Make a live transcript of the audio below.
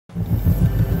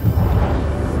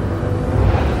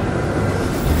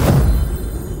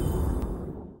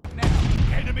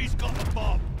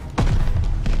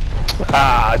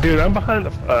Ah, dude, I'm behind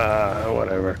the.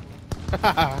 Whatever.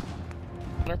 Fuck.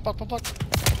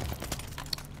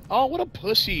 Oh, what a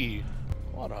pussy!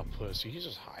 What a pussy! He's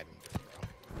just hiding.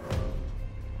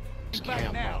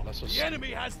 Back now. The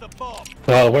enemy has the bomb.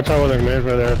 Oh, watch out with the grenades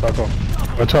right there, Taco.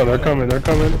 Watch out, they're coming.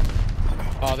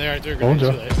 Oh, they're grenades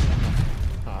too late.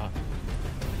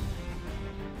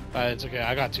 It's okay.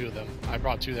 I got 2 of them. I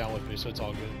brought 2 down with me, so it's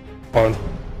all good. One.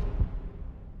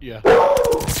 Yeah.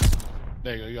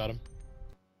 There you go. You got him.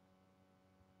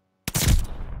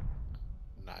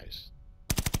 Nice.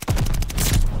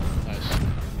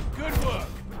 Good work.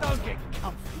 Don't get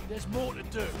comfy. There's more to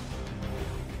do.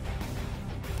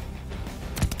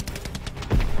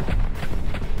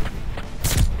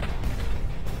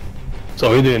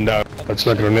 So he didn't die. That's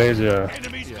like grenades, yeah.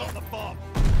 Enemy's got the bomb.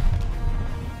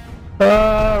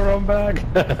 Ah, run back.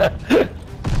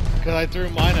 Because I threw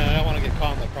mine and I don't want to get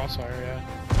caught in the crossfire,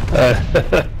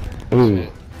 yeah. Ooh.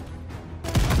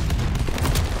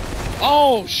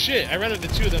 Oh shit! I ran into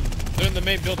 2 of them. They're in the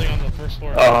main building on the first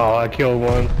floor. Oh, I killed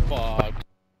one. Fuck.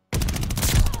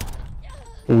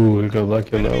 Ooh, we got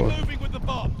lucky on that one. Moving with the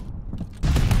bomb.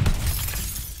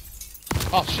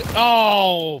 Oh shit!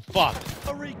 Oh fuck!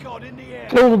 A recon in the air.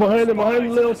 Oh, behind the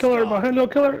little killer,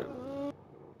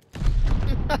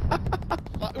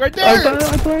 Right there! I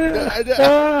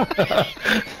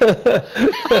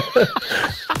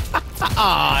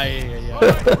Ah, yeah.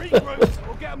 Alright, regroup.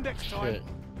 We'll get them next time. Shit.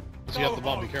 Does he have the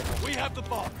bomb? Be careful. We have the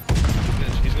bomb.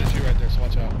 He's gonna shoot right there, so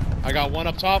watch out. I got 1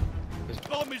 up top. The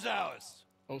bomb is ours.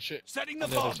 Oh shit. Setting the On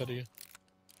the bomb. other side of you.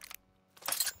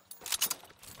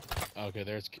 Okay,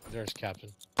 there's Captain.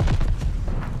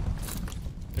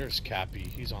 There's Cappy.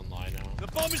 He's online now. The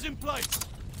bomb is in place.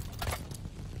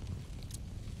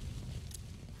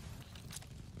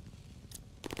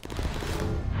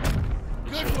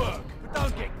 Good work, but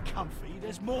don't get comfy.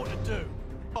 There's more to do.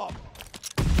 Bomb.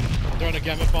 I'm throwing a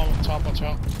gamma bomb on top. Watch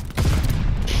out.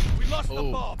 We lost the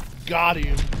bomb. Got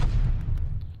him.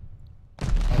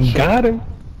 Got him.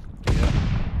 Yeah,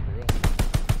 for real.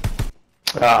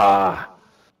 Ah.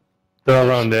 They're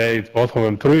around 8, both of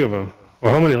them, 3 of them.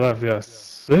 Well, how many left? Yeah,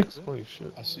 6? Holy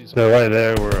shit. I see some. They're right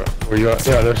there where you are.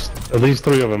 Yeah, there's at least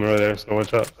 3 of them right there, so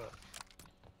watch out.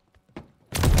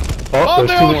 Oh,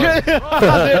 there's 2 more.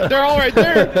 they're all right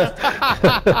there.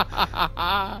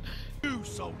 You,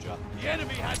 soldier. The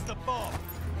enemy has the bomb.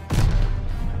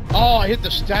 Oh, I hit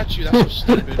the statue. That's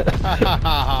so stupid.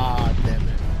 Damn it.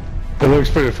 It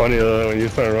looks pretty funny though when you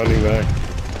start running back.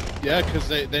 Yeah, because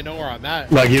they know where I'm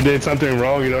at. Like you did something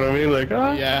wrong, you know what I mean? Like,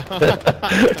 ah. Yeah.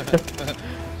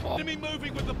 Enemy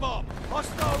moving with the bomb.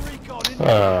 Hostile recon in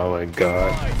Oh my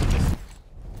god.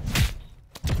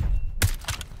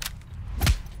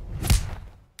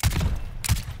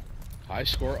 High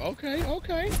score. Okay.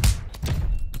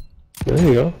 There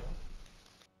you go.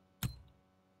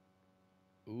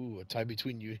 Ooh, a tie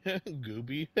between you,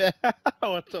 Gooby.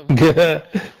 What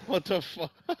the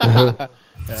fuck? Yeah,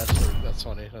 that's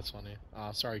funny.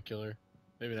 Sorry, killer.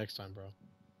 Maybe next time, bro.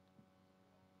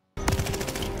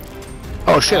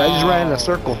 Oh shit! I just ran in a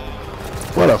circle.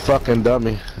 What a fucking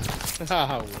dummy.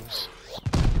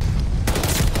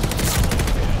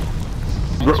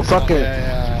 Whoops. Fucking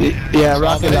yeah,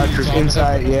 rocket launcher's he's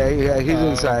inside. Yeah, he's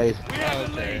inside.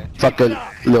 Okay. Fucking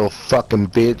little fucking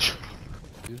bitch.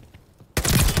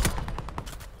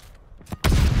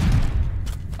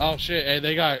 Oh shit! Hey,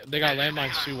 they got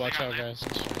landmines too. Watch out, guys.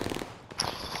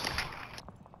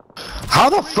 How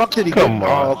the fuck did he Come get?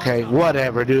 on. Oh, okay,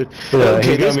 whatever, dude. Yeah,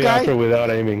 Okay, he got this me guy. after without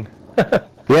aiming.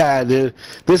 Yeah, dude.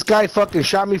 This guy fucking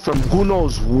shot me from who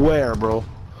knows where, bro.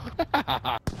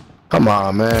 Come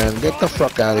on, man. Get the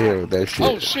fuck out of here with that shit.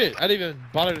 Oh shit! I didn't even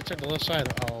bother to check the left side.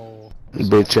 Oh.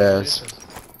 Bitch ass.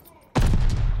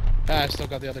 Ah, I still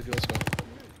got the other good. Let's go.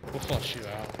 We'll flush you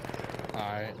out.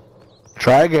 Alright.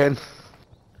 Try again.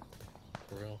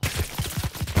 For real.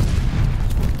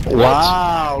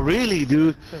 Wow, really,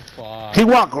 dude? Fuck. He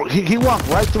walked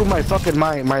right through my fucking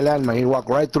my landmine. He walked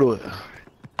right through it.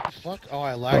 Fuck. Oh,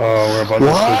 I lagged. Oh, we're about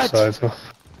What? to switch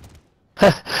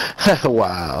sides.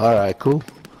 Wow. All right, cool.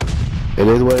 It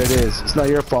is what it is. It's not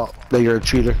your fault that you're a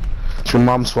cheater. It's your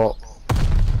mom's fault.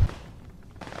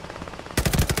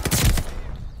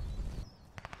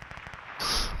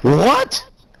 What?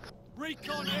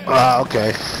 recon in.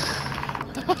 Okay.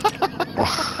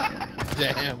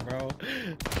 Damn, bro.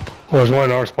 Oh, there's one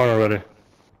in our spawn already.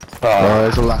 Oh,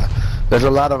 there's a lot. There's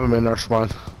a lot of them in our spawn.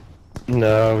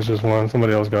 No, it was just one.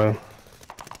 Somebody else got him.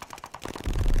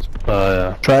 Oh,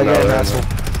 yeah. Try again, they're in asshole.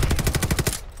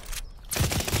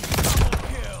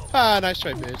 Ah, nice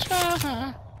try, bitch.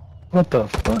 there. What the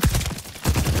fuck?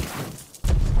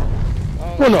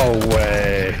 Oh, Oh, no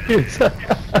way. Fuck.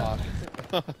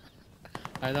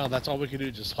 I know, that's all we can do,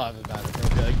 just laugh about it. Bro.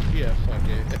 Be like, yeah, fuck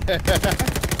it.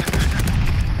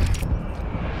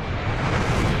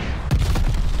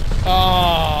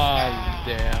 Oh,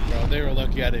 damn, bro. They were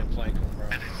lucky I didn't flank them, bro.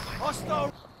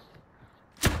 Hostile.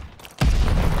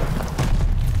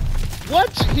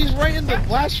 What? He's right in the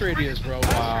blast radius, bro.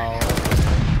 Wow.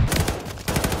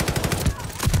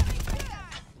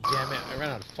 Damn it, I ran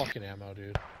out of fucking ammo,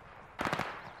 dude.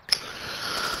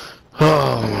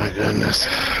 Oh my goodness.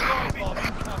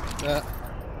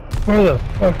 Where the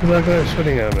fuck is that guy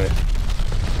shooting at me?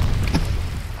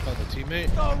 Oh, the teammate?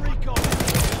 Hostile recon.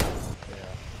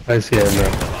 Yeah. I see him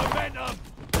now. Momentum.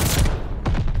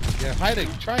 Yeah, hiding.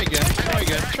 Try again. Try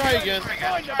again. Try again.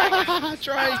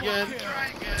 Try again.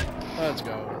 Let's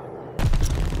go.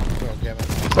 Oh, damn it.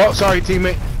 Oh, sorry,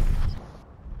 teammate.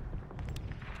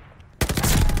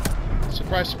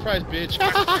 Surprise, surprise, bitch.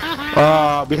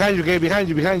 Behind you, Gabe. Behind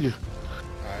you. Behind you.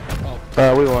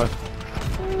 Alright, We won. Hell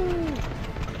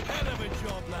of a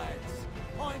job, lads.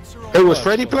 Points are on. Hey, was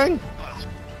Freddy playing?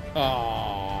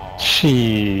 oh.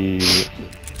 Shit.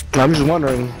 I'm just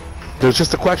wondering. There's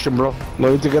just a question, bro.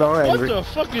 No need to get all What angry. the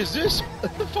fuck is this?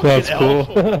 Fucking That's cool.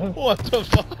 elf. What the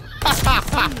fuck?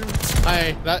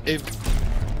 Hey,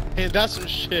 hey, that's some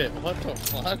shit. What the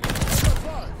fuck?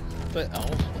 The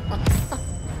elf.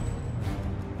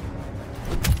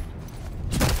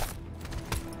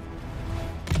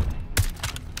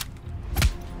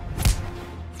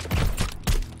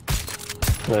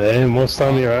 Hey, most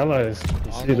time your allies.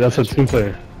 See, that's a team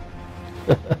player.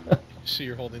 See,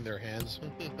 you're holding their hands.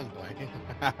 I'm blanking.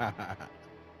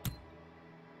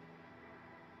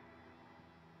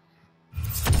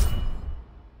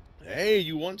 Hey,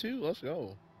 you won too? Let's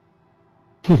go.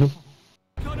 Got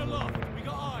a lock. We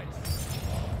got eyes.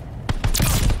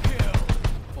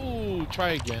 Kill. Ooh,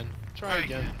 try again. Try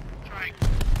again.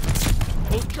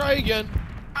 Oh, try again.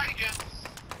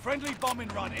 Friendly bombing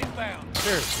run inbound.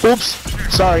 Cheers.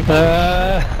 Oops. Sorry.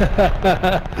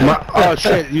 Oh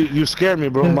shit, you scared me,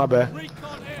 bro. My bad.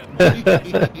 Recon him.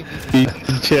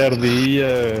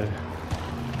 Cherdilla.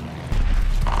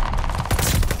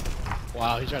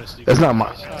 Wow, he's trying to sneak. That's up. not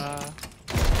my.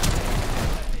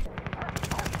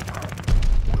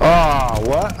 Oh,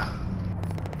 what?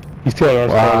 He's still on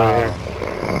Wow. here.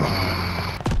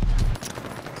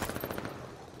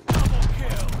 Double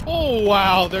kill. Oh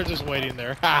wow, they're just waiting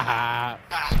there. Haha.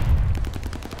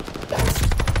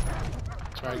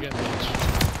 Try again, bitch.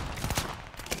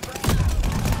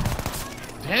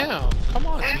 Damn, come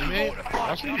on, teammate.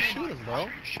 That's where you shoot him, bro.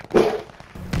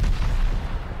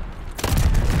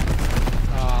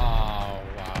 Oh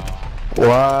wow.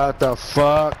 What the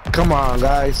fuck? Come on,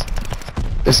 guys.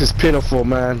 This is pitiful,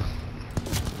 man.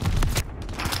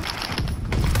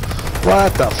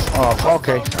 What the oh,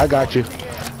 okay, I got you.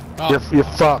 Oh. You're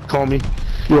fucked, homie.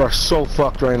 You are so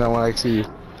fucked right now when I see you.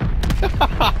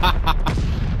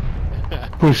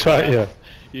 Who shot you?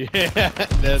 Yeah,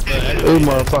 that's You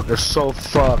motherfucker's so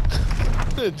fucked.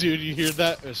 dude, you hear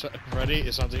that? Ready?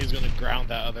 It sounds like he's gonna ground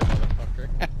that other motherfucker.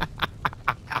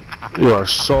 You are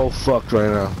so fucked right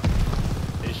now.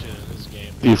 They should in this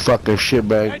game. You fucking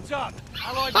shitbag. Heads up.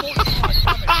 Allied forces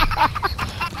coming.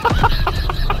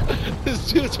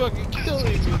 This dude's fucking killing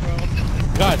me, bro.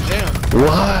 God damn.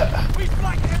 What? We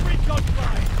flank every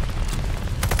gunfight.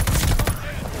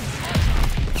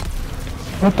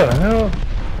 What the hell?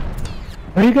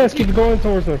 Why do you guys keep going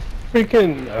towards the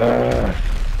freaking?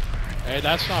 Hey,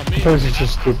 that's not me. Those are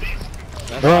just stupid.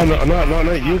 That's No,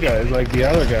 not you guys. Like the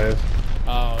other guys.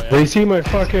 Oh yeah. They see my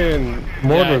fucking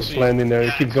mortars see. landing there.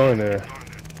 They keep going there.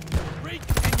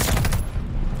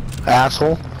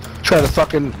 Asshole.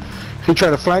 He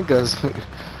tried to flank us.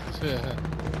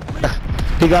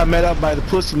 He got met up by the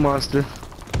pussy monster.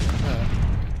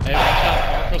 Hey, watch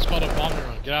out. Marco spotted a bomb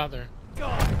run. Get out of there.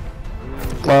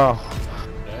 Oh.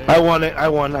 Hey. I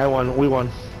won. We won.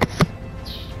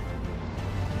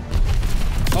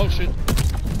 Oh shit.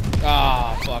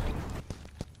 Ah, fuck.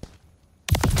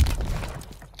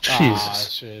 Ah,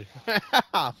 Jesus. shit.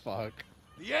 Fuck.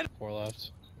 The enemy. 4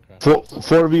 left. Okay.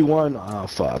 4v1. Oh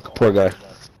fuck. Poor guy.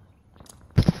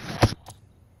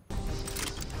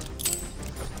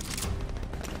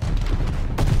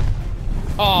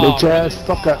 Oh, Bitch ass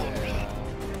fucker.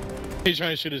 he's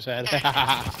trying to shoot his head.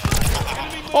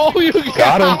 Oh, you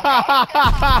Got him.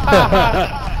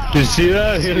 Did you see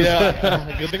that? He was-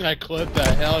 Yeah. Good thing I clipped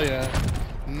that. Hell yeah.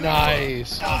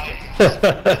 Nice.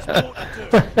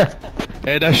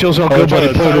 Hey, that shield's all good,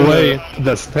 buddy. Put it away.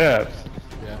 The steps.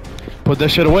 Yeah. Put that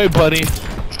shit away, buddy.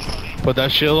 Put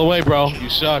that shit away, bro. You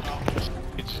suck.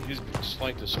 He's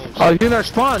flanked us. Oh, you're not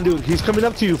spawn, dude. He's coming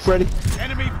up to you, Freddy.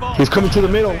 Enemy He's coming to the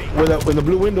middle with the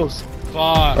blue windows.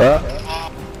 Fuck.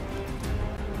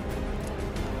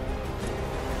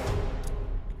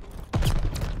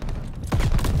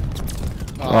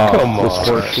 Come this on.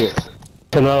 horse shit.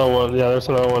 Another one. Yeah, there's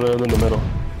another one in the middle.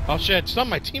 Oh shit, it's not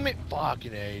my teammate.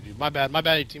 Fucking A, dude. My bad,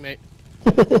 teammate.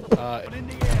 But in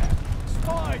the air.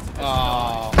 Spies in the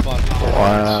Oh, sky.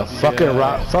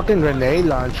 fuck. Fucking grenade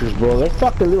launchers, bro. They're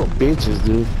fucking little bitches,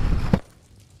 dude.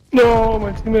 No,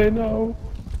 my teammate, no.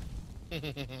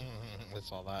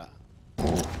 That's all that.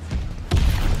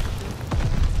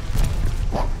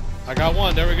 I got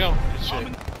one. There we go. Good shit.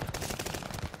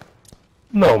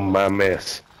 No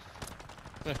mames.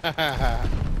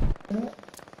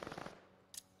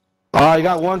 Oh, I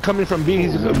got one coming from B.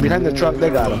 He's behind the truck. They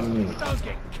got him. Don't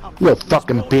get comfy. Little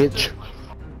fucking bitch.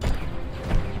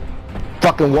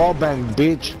 Fucking wall bang,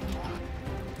 bitch.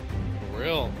 For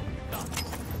real.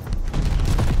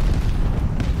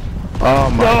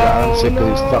 Oh my god, I'm sick of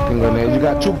these fucking grenades. You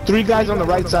got 3 guys on the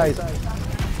right side.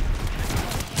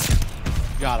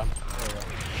 Got him.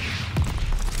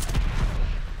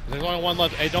 There we go. There's only one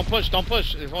left. Hey, don't push.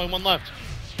 There's only one left.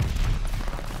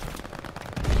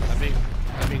 I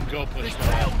mean, go push. This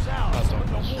bails out. Not don't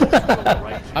push. But the war's still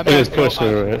raging. I It was meant go-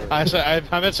 pushing, right?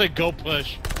 I meant to say go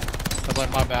push. I was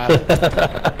like, my bad.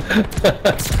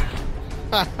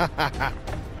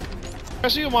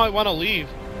 Especially you might want to leave.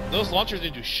 Those launchers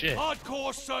didn't do shit.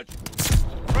 Hardcore search.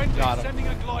 Friendly Got him. sending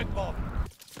a glide bomb.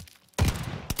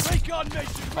 Recon mission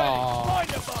ready. Aw. Find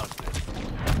a bastard.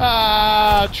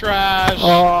 Ah, trash.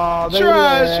 Oh, they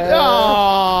Trash. left.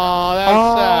 Oh,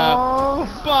 that's sad. Oh.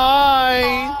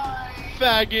 Bye,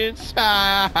 faggots.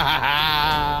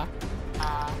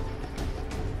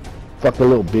 Fucking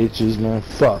little bitches, man.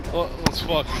 Fuck. Let's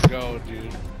fucking go,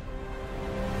 dude.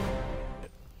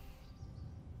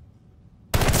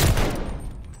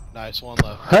 Nice, one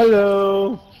left.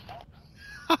 Hello.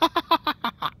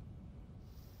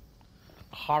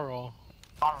 Haro.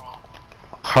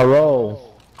 Hello.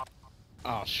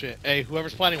 Oh shit. Hey,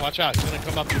 whoever's planning, watch out. He's gonna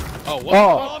come up here. Oh, what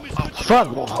Oh,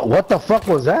 fuck. What the fuck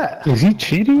was that? Is he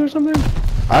cheating or something?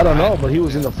 I don't know, but he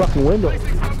was in the fucking window.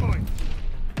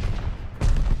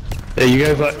 Hey, you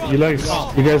guys like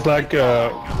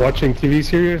watching TV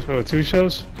series or TV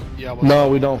shows? the... Yeah, what's No,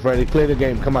 up? we don't, Freddy. Play the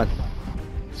game. Come on.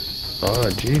 Oh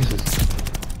Jesus.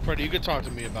 Freddie, you could talk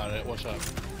to me about it. What's up?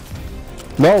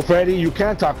 No, Freddy, you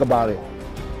can't talk about it.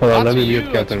 Hold on, Not let to me you,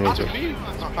 mute Captain not to Richard. me.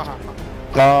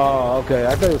 Oh, okay.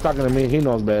 I thought he was talking to me. He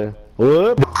knows better.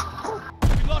 Whoop. We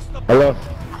lost the Hello.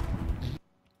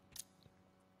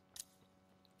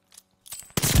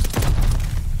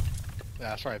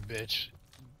 That's right, bitch.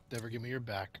 Never give me your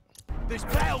back. This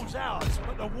battle's ours,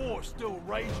 but the war still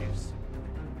rages.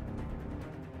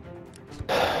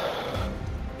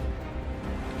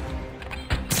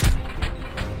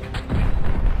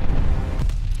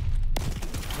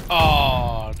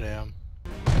 Oh, damn.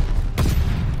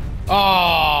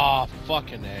 Oh,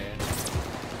 fucking A.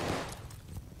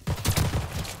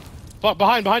 Fuck,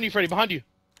 behind you, Freddy, behind you.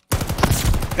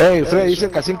 Hey, Freddy, dice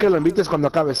que así que lo invites cuando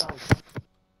acabes.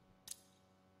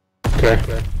 Okay.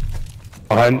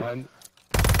 Behind.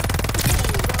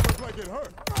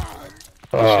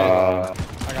 I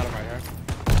got him right here.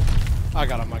 I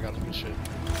got him, good shit.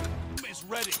 It's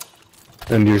ready.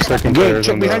 And your second player Good. is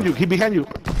Check on behind the... you. He behind you.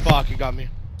 Fuck, he got me.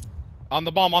 On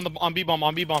the bomb, on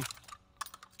B-bomb.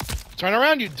 Turn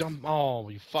around, you dumb. Oh,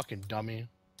 you fucking dummy.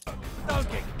 Don't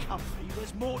get comfy,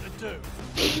 there's more to do.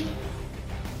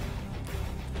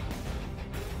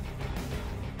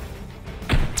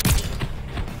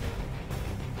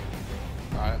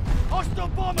 Alright. Hostile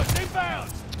bombers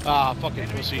inbound! Ah, fucking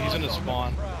pussy. He's in his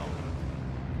spawn.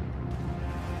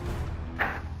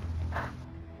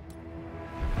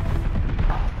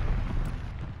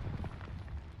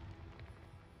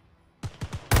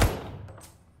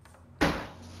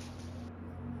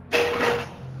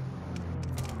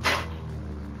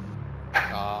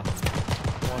 Ah.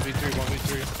 1v3.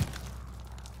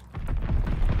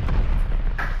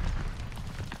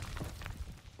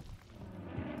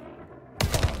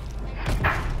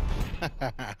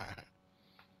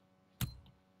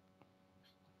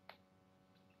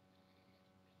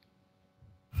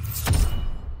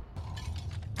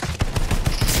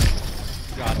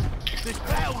 Got him. This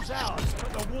battle's ours,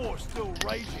 but the war still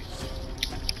rages.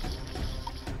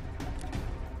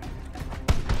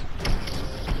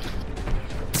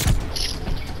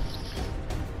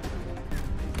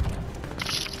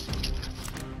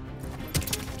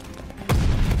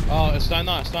 Oh, está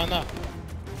not.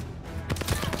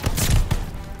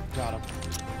 Got him.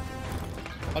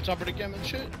 I'll chop it again and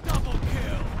shit. Double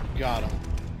kill! Got him.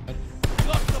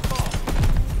 Lost the bomb!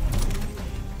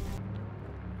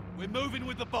 We're moving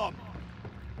with the bomb.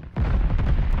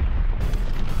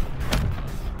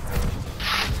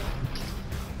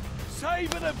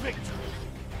 Saving a victory.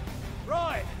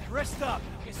 Right, rest up.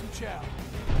 Get some chow.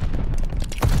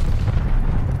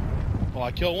 Oh,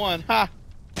 I killed one. Ha!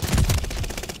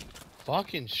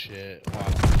 Fucking shit. Wow.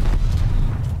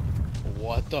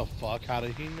 What the fuck? How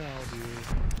did he know, dude?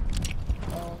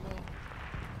 Oh no.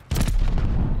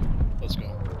 Let's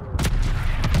go.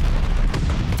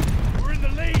 We're in the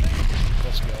lead.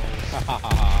 Let's go. Ha ha ha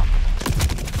ha.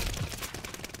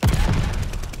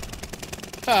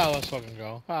 Ah, let's fucking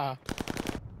go. Ha.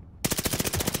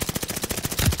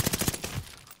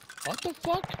 What the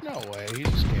fuck? No way. He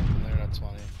just came from there. That's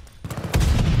funny.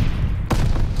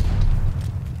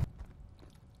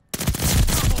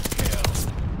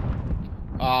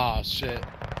 Ah, shit.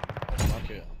 Fuck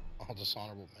it. I'll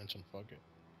dishonorable mention. Fuck it.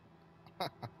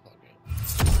 Fuck it.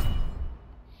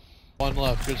 One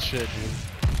left. Good shit, dude.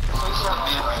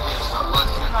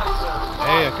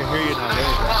 Hey, I can hear you now. There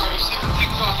you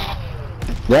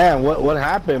go. Damn, what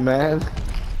happened, man?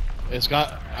 It's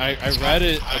got. I read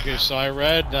it. Okay, so I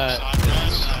read that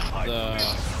it's the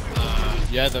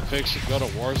you had to fix it. Go to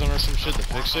Warzone or some shit to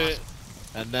fix it,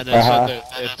 and then it said that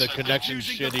if the connection's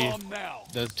shitty,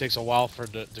 then it takes a while for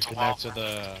it to connect to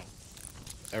the.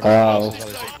 Everything else.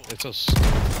 It's so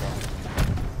stupid,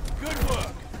 bro. Good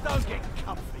work. Don't get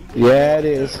comfy. Yeah, it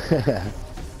is.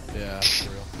 Yeah, for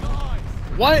real.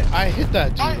 What? I hit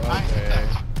that dude.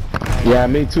 Okay. Yeah,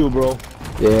 me too, bro.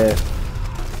 Yeah.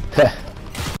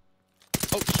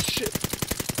 Oh shit.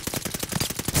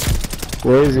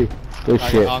 Where is he? Good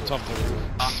shit. On top of the roof.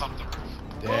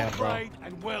 Damn, bro. Well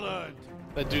and well earned.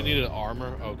 That dude needed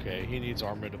armor? Okay, he needs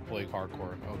armor to play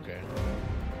hardcore. Okay.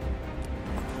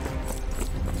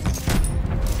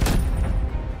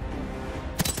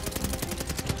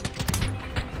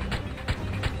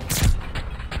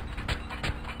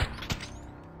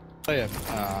 Oh yeah,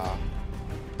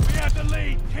 We have the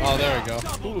lead. Keep oh, there it we up. go.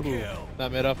 Double Ooh, kill.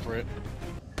 that made up for it.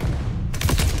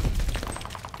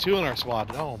 2 in our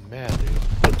squad. Oh man,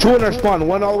 dude. 2 in our spawn,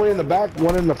 1 all the way in the back,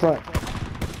 1 in the front.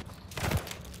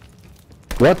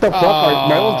 What the fuck?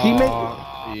 My own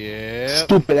teammate? Yeah.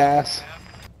 Stupid ass.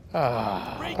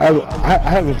 I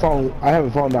haven't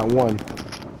found that one.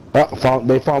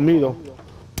 They found me though.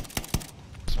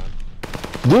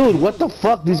 Dude, what the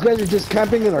fuck? These guys are just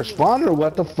camping in our spawn or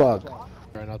what the fuck?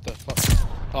 Right, not that fuck.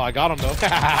 Oh, I got him though.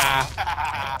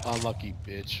 Unlucky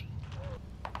bitch.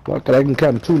 Fuck it, I can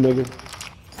camp too, nigga.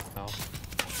 No.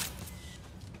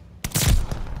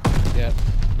 Yeah.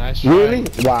 Nice try. Really?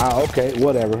 Wow, okay,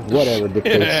 whatever,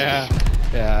 dictator. Yeah.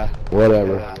 Yeah.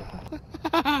 Whatever.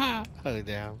 Oh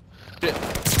damn. Shit.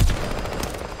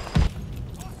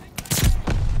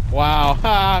 Wow.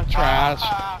 Ha. Trash.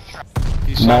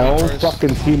 My own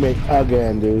fucking teammate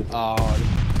again, dude. Oh.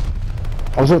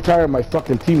 I'm so tired of my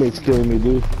fucking teammates killing me,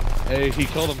 dude. Hey, he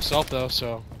killed himself though,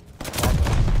 so.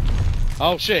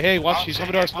 Oh shit! Hey, watch! He's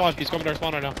coming to our spawn. He's coming to our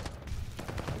spawn right now.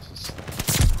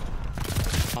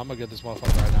 I'm gonna get this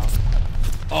motherfucker right now.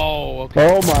 Oh, okay.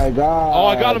 Oh my god. Oh,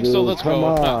 I got him. Dude. So let's Come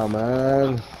go. Come on,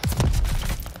 man.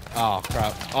 Oh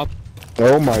crap!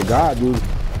 Oh my god, dude.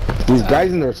 These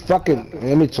guys in there fucking.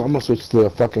 I'm gonna switch to a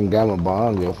fucking gamma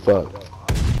bomb. Yo, fuck.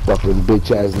 Fucking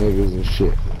bitch ass niggas and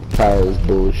shit. Tired of this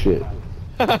bullshit.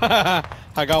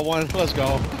 I got one. Let's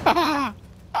go.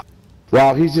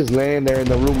 Wow, he's just laying there in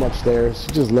the room upstairs.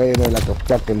 He's just laying there like a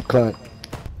fucking cunt.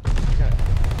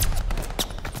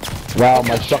 Wow,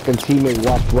 my fucking teammate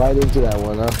walked right into that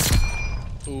one, huh?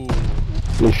 Ooh.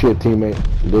 Good shit, teammate.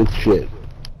 Good shit.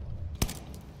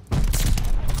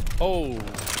 Oh,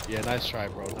 yeah, nice try,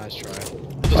 bro. Nice try.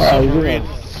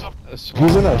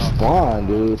 He's in our spawn,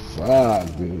 dude. Fuck,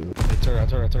 dude. Turn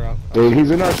out. Dude,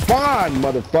 he's in our spawn,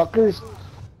 motherfuckers.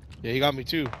 Yeah, he got me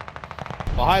too.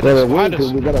 Behind Better us, win, behind because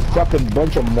us. we got a fucking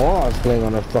bunch of morons playing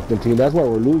on our fucking team. That's why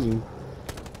we're losing.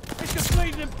 It's a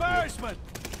complete embarrassment.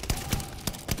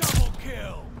 Double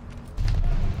kill.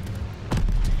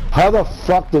 How the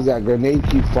fuck does that grenade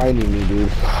keep finding me,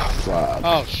 dude? Fuck.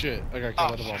 Oh shit! I got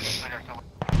killed by the bomb.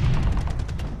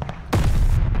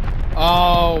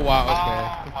 Oh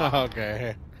wow. Okay.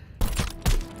 Okay.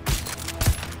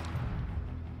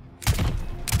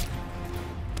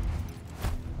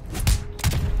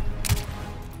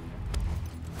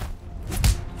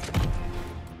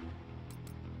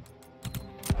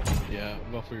 Yeah,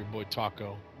 vote for your boy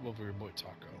Taco. Vote for your boy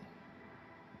Taco.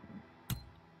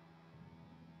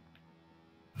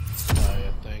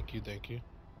 Yeah, thank you.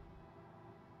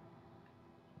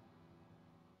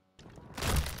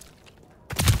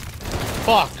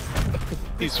 Fuck!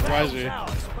 He surprised me.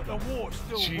 Ours, but the war's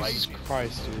still Jesus raging.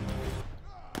 Christ, dude.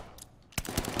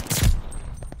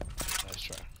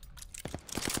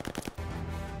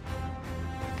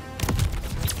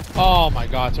 Oh my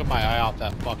god, took my eye out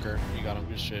that fucker. You got him,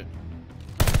 good shit.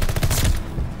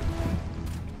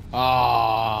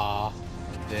 Ah,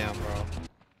 damn, bro.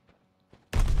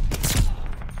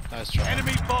 Nice try.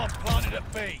 Enemy bomb planted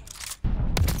at B.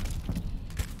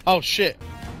 Oh shit.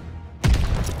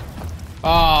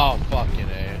 Oh, fucking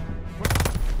A.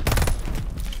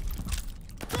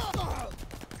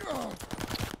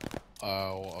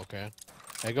 Oh, okay.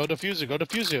 Hey, go defuse it, go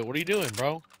defuse it. What are you doing,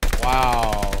 bro?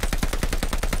 Wow.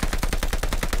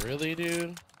 Really,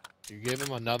 dude? You give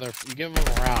him another, you give him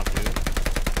a round, dude.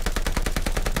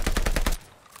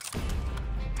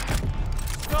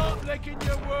 Stop licking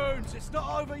your wounds. It's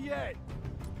not over yet.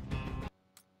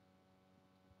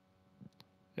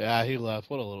 Yeah, he left.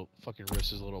 What a little fucking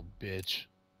racist little bitch.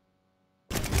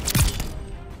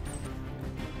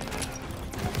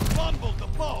 Fumbled the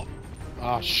bomb.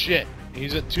 Oh shit.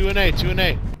 He's at 2 and 8, 2 and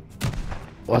 8.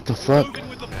 What the fuck? Moving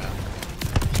with the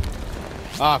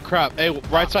Ah, crap. Hey,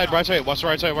 right side, right side. What's the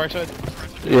right side, right side?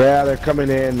 Yeah, they're coming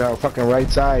in fucking right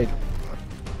side.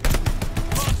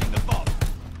 planting the bomb.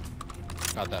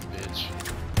 Got that bitch.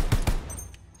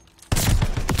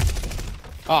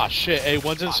 Ah, shit. Hey,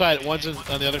 one's inside, one's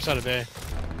on the other side of A.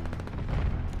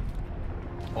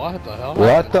 What the hell?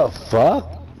 What the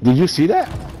fuck? Did you see that?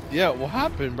 Yeah, what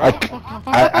happened, bro?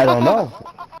 I don't know.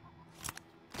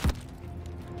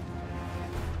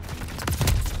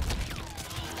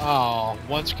 Oh,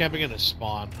 one's camping in a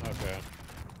spawn. Okay.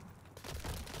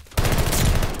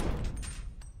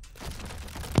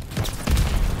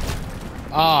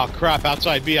 Ah, crap.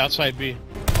 Outside B, outside B.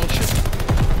 Oh, shit.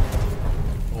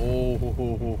 Oh, ho,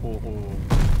 ho, ho, ho,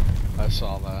 ho. I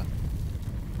saw that.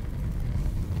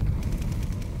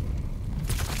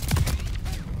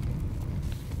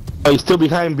 Oh, he's still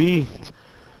behind B.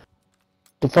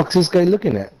 The fuck's this guy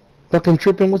looking at? Fucking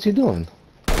tripping, what's he doing?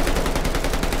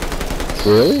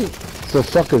 Really? What the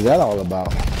fuck is that all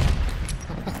about?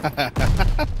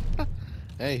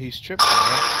 Hey, he's tripping,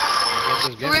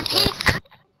 man. Repeat.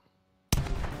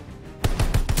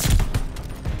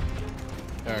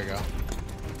 There we go.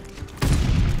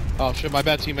 Oh shit, my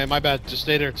bad, teammate, my bad. Just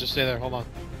stay there, hold on.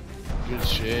 Good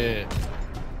shit.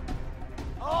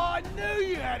 Oh, I knew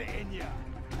you had it in you.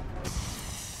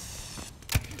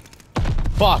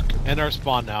 Fuck! End our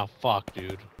spawn now. Fuck,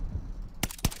 dude.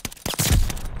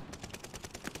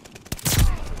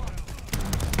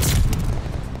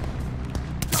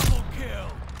 Double kill.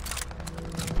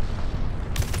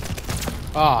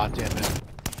 Ah, damn it.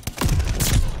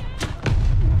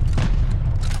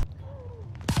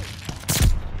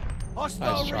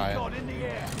 Hostile Nice try. recon in the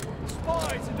air.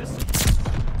 Spies in the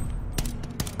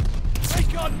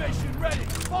recon mission ready.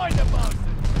 Find the bastard.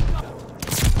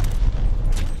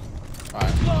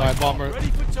 Alright, fire bomber. Ready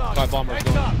for target. Fire bomber Heads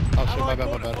going. up. Oh shit, my Allied bad, my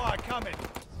mortar bad. fire coming.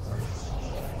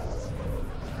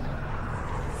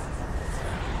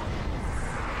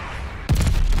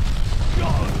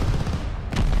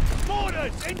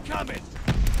 Mortars incoming.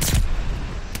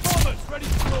 Bombers ready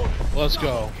for orders. Let's Double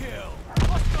go. Kill.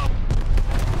 Hostile.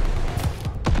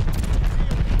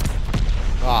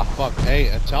 Ah, fuck.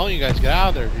 Hey, I'm telling you guys, get out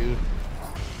of there, dude.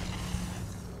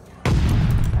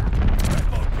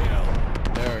 Triple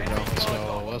kill. There we go, let's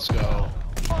go, let's go.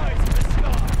 Spies in the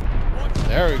sky. Watch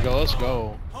There we go, let's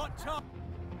go. hot top.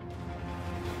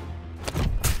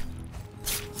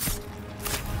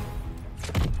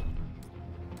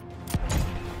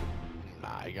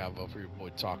 Nah, you gotta vote for your boy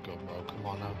Taco, bro. Come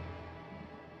on now.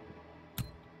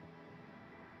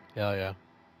 Hell yeah.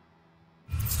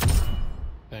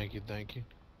 Thank you, thank you.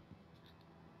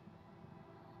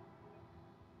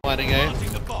 Planting A.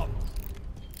 Planting the bomb.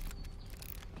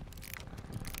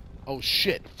 Oh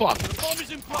shit, fuck. The bomb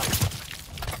is in place.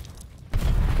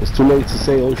 It's too late to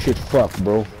say, oh shit, fuck,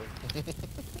 bro.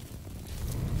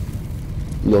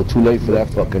 Yo, too late for that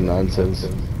fucking nonsense.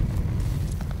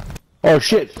 Oh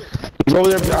shit! He's over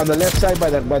there on the left side by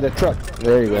the truck.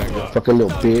 There you go. Fucking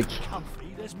little bitch.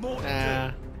 Comfy, there's more to do.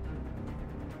 Nah.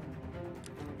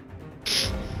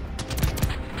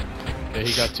 Yeah,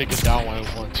 he got taken down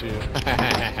one too.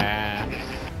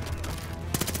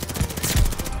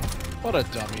 What a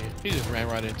dummy. He just ran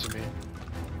right into me.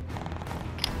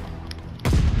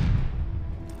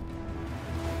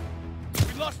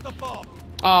 We lost the bomb.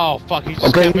 Oh fuck, he's just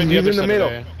Okay, camping he's the other in the side middle.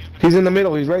 of He's in the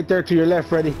middle. He's right there to your left,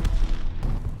 Freddy.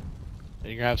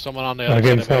 You're gonna have someone on the other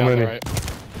Against side of how A on the many? right.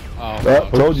 Oh, Oh,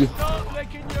 fuck. told you. Stop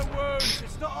licking your wounds.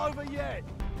 It's not over yet.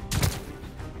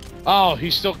 Oh,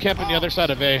 he's still camping the other side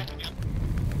of A.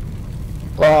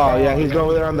 Oh yeah, he's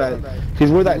over there on that. He's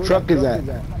where that truck is at.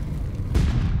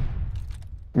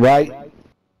 Right.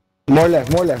 More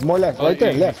left, more left, more left. Oh, Right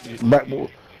there, you- left. But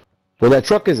where that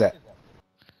truck is at.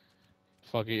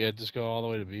 Fuck it, yeah, just go all the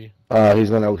way to B. He's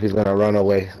gonna run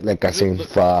away. Like I seen.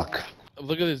 Fuck.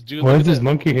 Look at this dude. Why Look is at this that.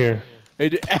 monkey here? Hey,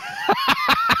 dude.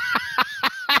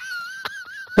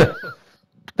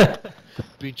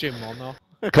 Pinche mono.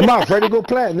 Come on, Freddy, go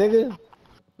plant, nigga.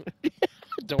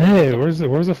 Hey, where's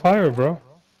the fire, bro?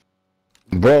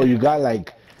 Bro, you got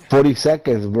like 40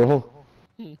 seconds, bro.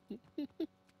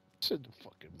 Said the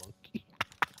fucking monkey.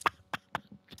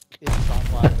 Can't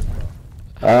stop laughing,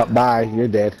 bro. Bye. You're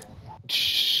dead.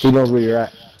 He knows where you're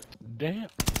at. Damn.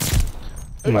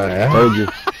 My ass. Told you.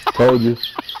 Told you.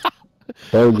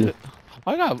 Told you.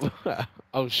 I got.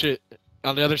 Oh shit!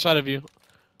 On the other side of you.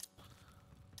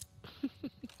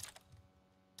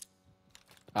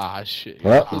 Ah shit.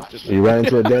 Well, you ran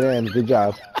into a dead end. Good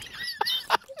job.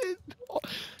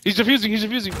 He's defusing. He's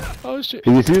defusing. Oh shit.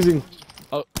 He's defusing.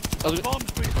 Oh.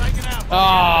 Bomb's been taken out.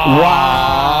 Oh,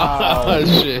 Wow.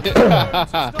 shit.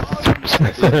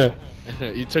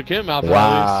 You took him out.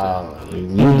 Wow.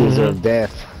 You deserve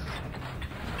death.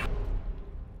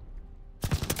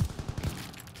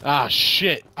 Ah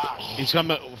shit. He's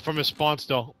coming from his spawn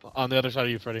still on the other side of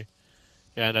you, Freddy.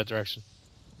 Yeah, in that direction.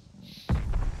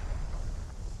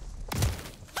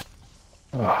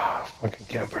 Oh, fucking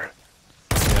camper.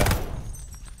 Yeah.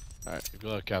 Alright, good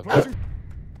luck, Captain.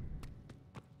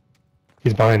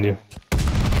 He's behind you.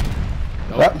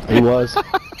 Nope. He was.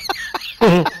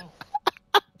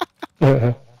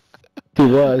 He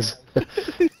was.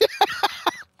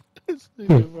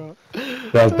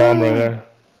 That was bomb right there.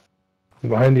 He's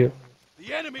behind you.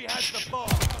 The enemy has the bomb.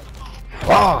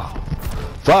 Oh,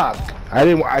 fuck. I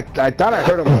didn't. I thought I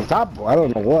heard him on top. I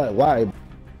don't know what. Why?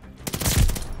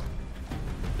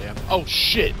 Damn. Oh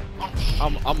shit!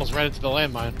 Almost ran into the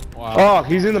landmine. Wow. Oh,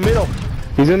 he's in the middle.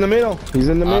 He's in the middle. He's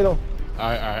in the middle.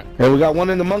 Alright. And we got one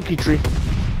in the monkey tree.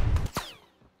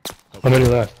 How many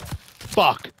left?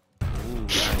 Fuck!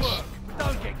 Good work, but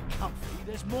don't get comfy.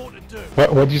 There's more to do.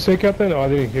 What'd you say, Captain? Oh, I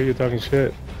didn't hear you talking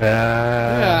shit. Oh,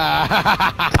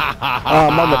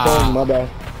 I'm on the phone. My bad.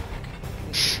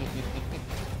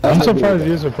 I'm surprised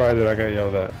you're surprised that I got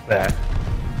yelled at.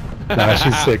 Nah,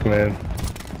 she's sick, man.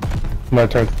 My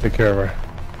turn to take care of her.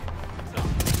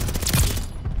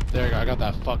 There you go, I got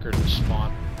that fucker to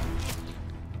spawn.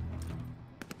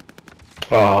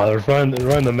 Oh, they're right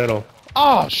in the middle.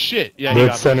 Oh shit! Yeah, he Mid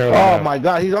got me. center. of the Oh map. my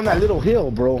god, he's on that little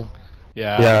hill, bro.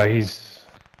 Yeah. Yeah, he's.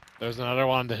 There's another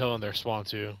one on the hill in their spawn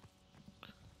too.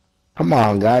 Come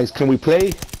on, guys. Can we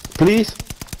play? Please?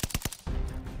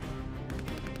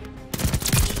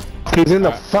 He's in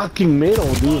the fucking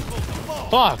middle, dude.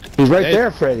 Fuck! He's right They- there,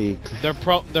 Freddy. They're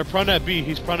prone at B.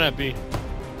 He's prone at B.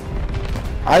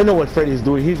 I know what Freddy's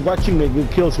doing. He's watching me get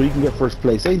killed so he can get first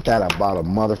place. Ain't that about a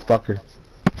motherfucker?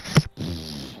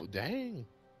 Dang.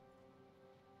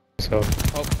 So.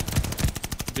 Oh.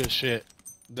 Good shit.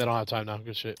 They don't have time now.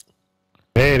 Good shit.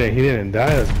 Hey, he didn't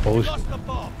die. That's bullshit. Lost the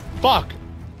bomb. Fuck!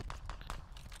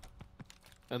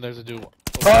 And there's a dude.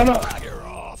 Oh no! You're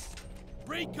off.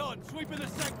 Recon sweeping the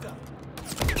sector.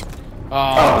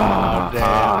 Oh,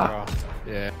 damn, bro.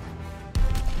 Yeah.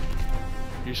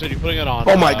 You said you're putting it on.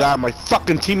 Oh my god, my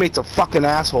fucking teammate's a fucking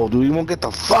asshole, dude. He won't get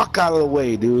the fuck out of the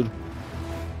way, dude.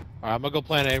 Alright, I'm gonna go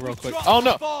plan A real quick. Drop Oh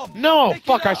the no! bomb. No! Pick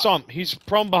Fuck, it I up. saw him. He's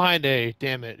prone behind A.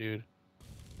 Damn it, dude.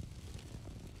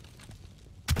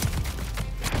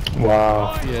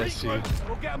 Wow. Fine, Yeah, regroup. see.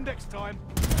 We'll get them next time.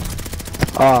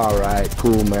 Alright,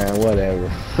 cool, man.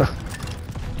 Whatever.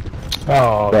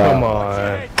 Oh, Bro. come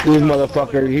on. This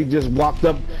motherfucker, he just walked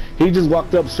up,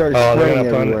 started Oh, they're spraying gonna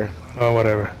find everywhere. it. Oh,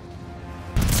 whatever.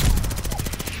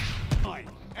 Fine.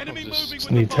 Enemy Just moving Just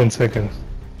with need the 10 bomb. seconds.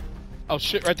 Oh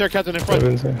shit, right there, Captain, in front.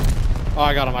 7 seconds. Oh,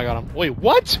 I got him. Wait,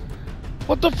 what?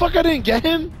 What the fuck? I didn't get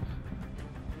him?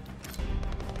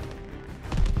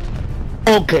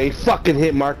 Okay, fucking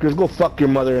hit markers. Go fuck your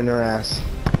mother in her ass.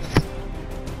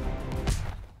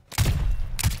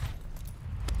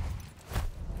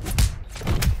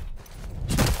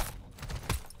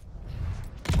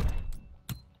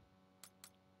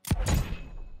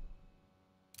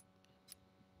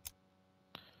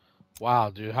 Wow,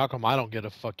 dude, how come I don't get a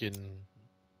fucking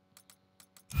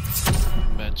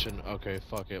mention? Okay,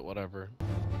 fuck it, whatever.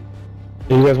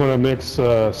 You guys want to mix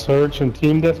search and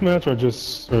team deathmatch or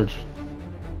just search?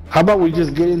 How about we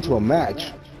just get into a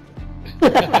match?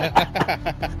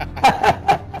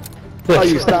 How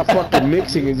you stop fucking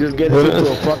mixing and just get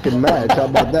into a fucking match? How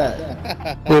about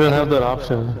that? We don't have that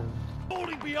option.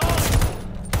 Falling behind.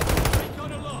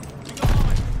 Recon aloft. We got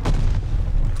eyes.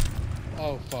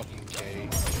 Oh, fucking K.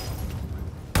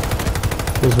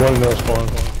 There's one in their spawn.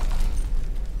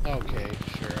 Okay,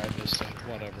 sure, I missed him.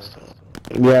 Whatever.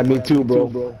 Yeah, me too,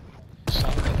 bro. Son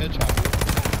of a hedgehog.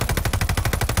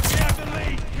 We have the lead.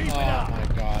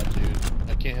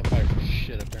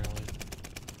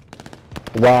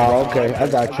 Wow, okay, I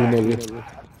got you, nigga.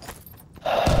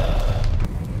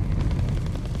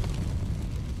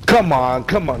 Come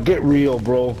on, get real,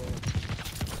 bro.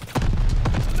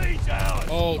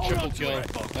 Oh, triple kill.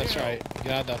 That's right.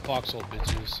 God, that foxhole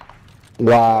bitches.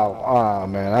 Wow, ah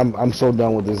man, I'm so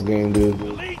done with this game, dude.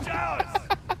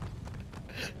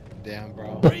 Damn,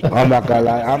 bro. I'm not gonna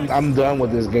lie, I'm done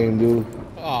with this game, dude.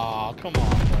 Aw, come on,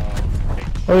 bro.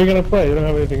 What are you gonna play? You don't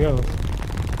have anything else.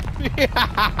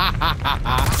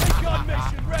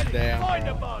 Damn,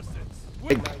 bro.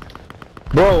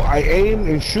 Bro, I aim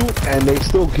and shoot, and they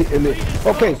still get in it.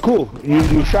 Okay, cool,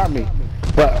 you shot me,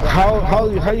 but how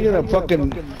you gonna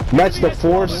fucking match the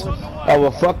force of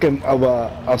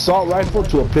a assault rifle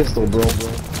to a pistol, bro?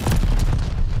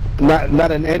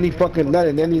 Not in any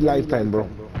lifetime, bro.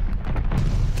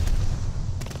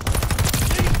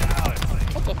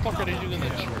 What the fuck are they doing in the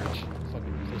church?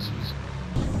 Fucking pussies.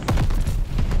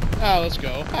 Ah, let's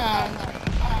go.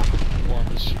 Warm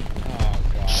as shit. Oh,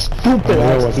 God. Stupid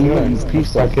ass demon, you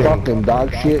piece of fucking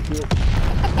dog shit.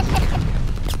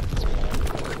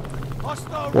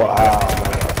 Wow.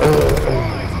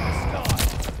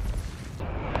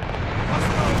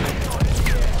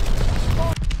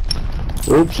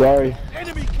 Oops, sorry.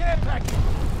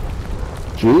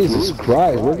 Jesus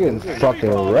Christ, we're getting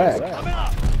fucking wrecked.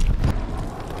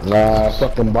 Nah,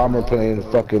 fucking bomber plane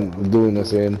fucking doing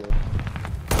us in.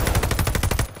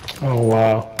 Oh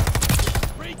wow.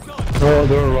 Oh,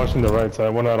 they were rushing the right side.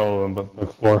 Well, not all of them, but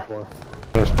like 4.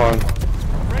 They're spawn.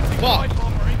 Fuck!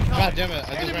 God damn it,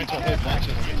 I just ran into a whole bunch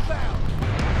of them.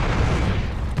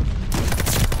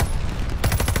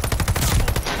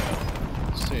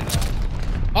 Stay down.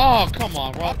 Oh, come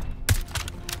on, Rob.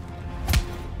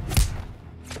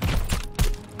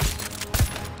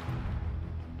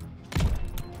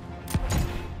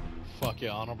 Fuck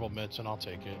yeah, honorable mention, I'll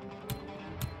take it.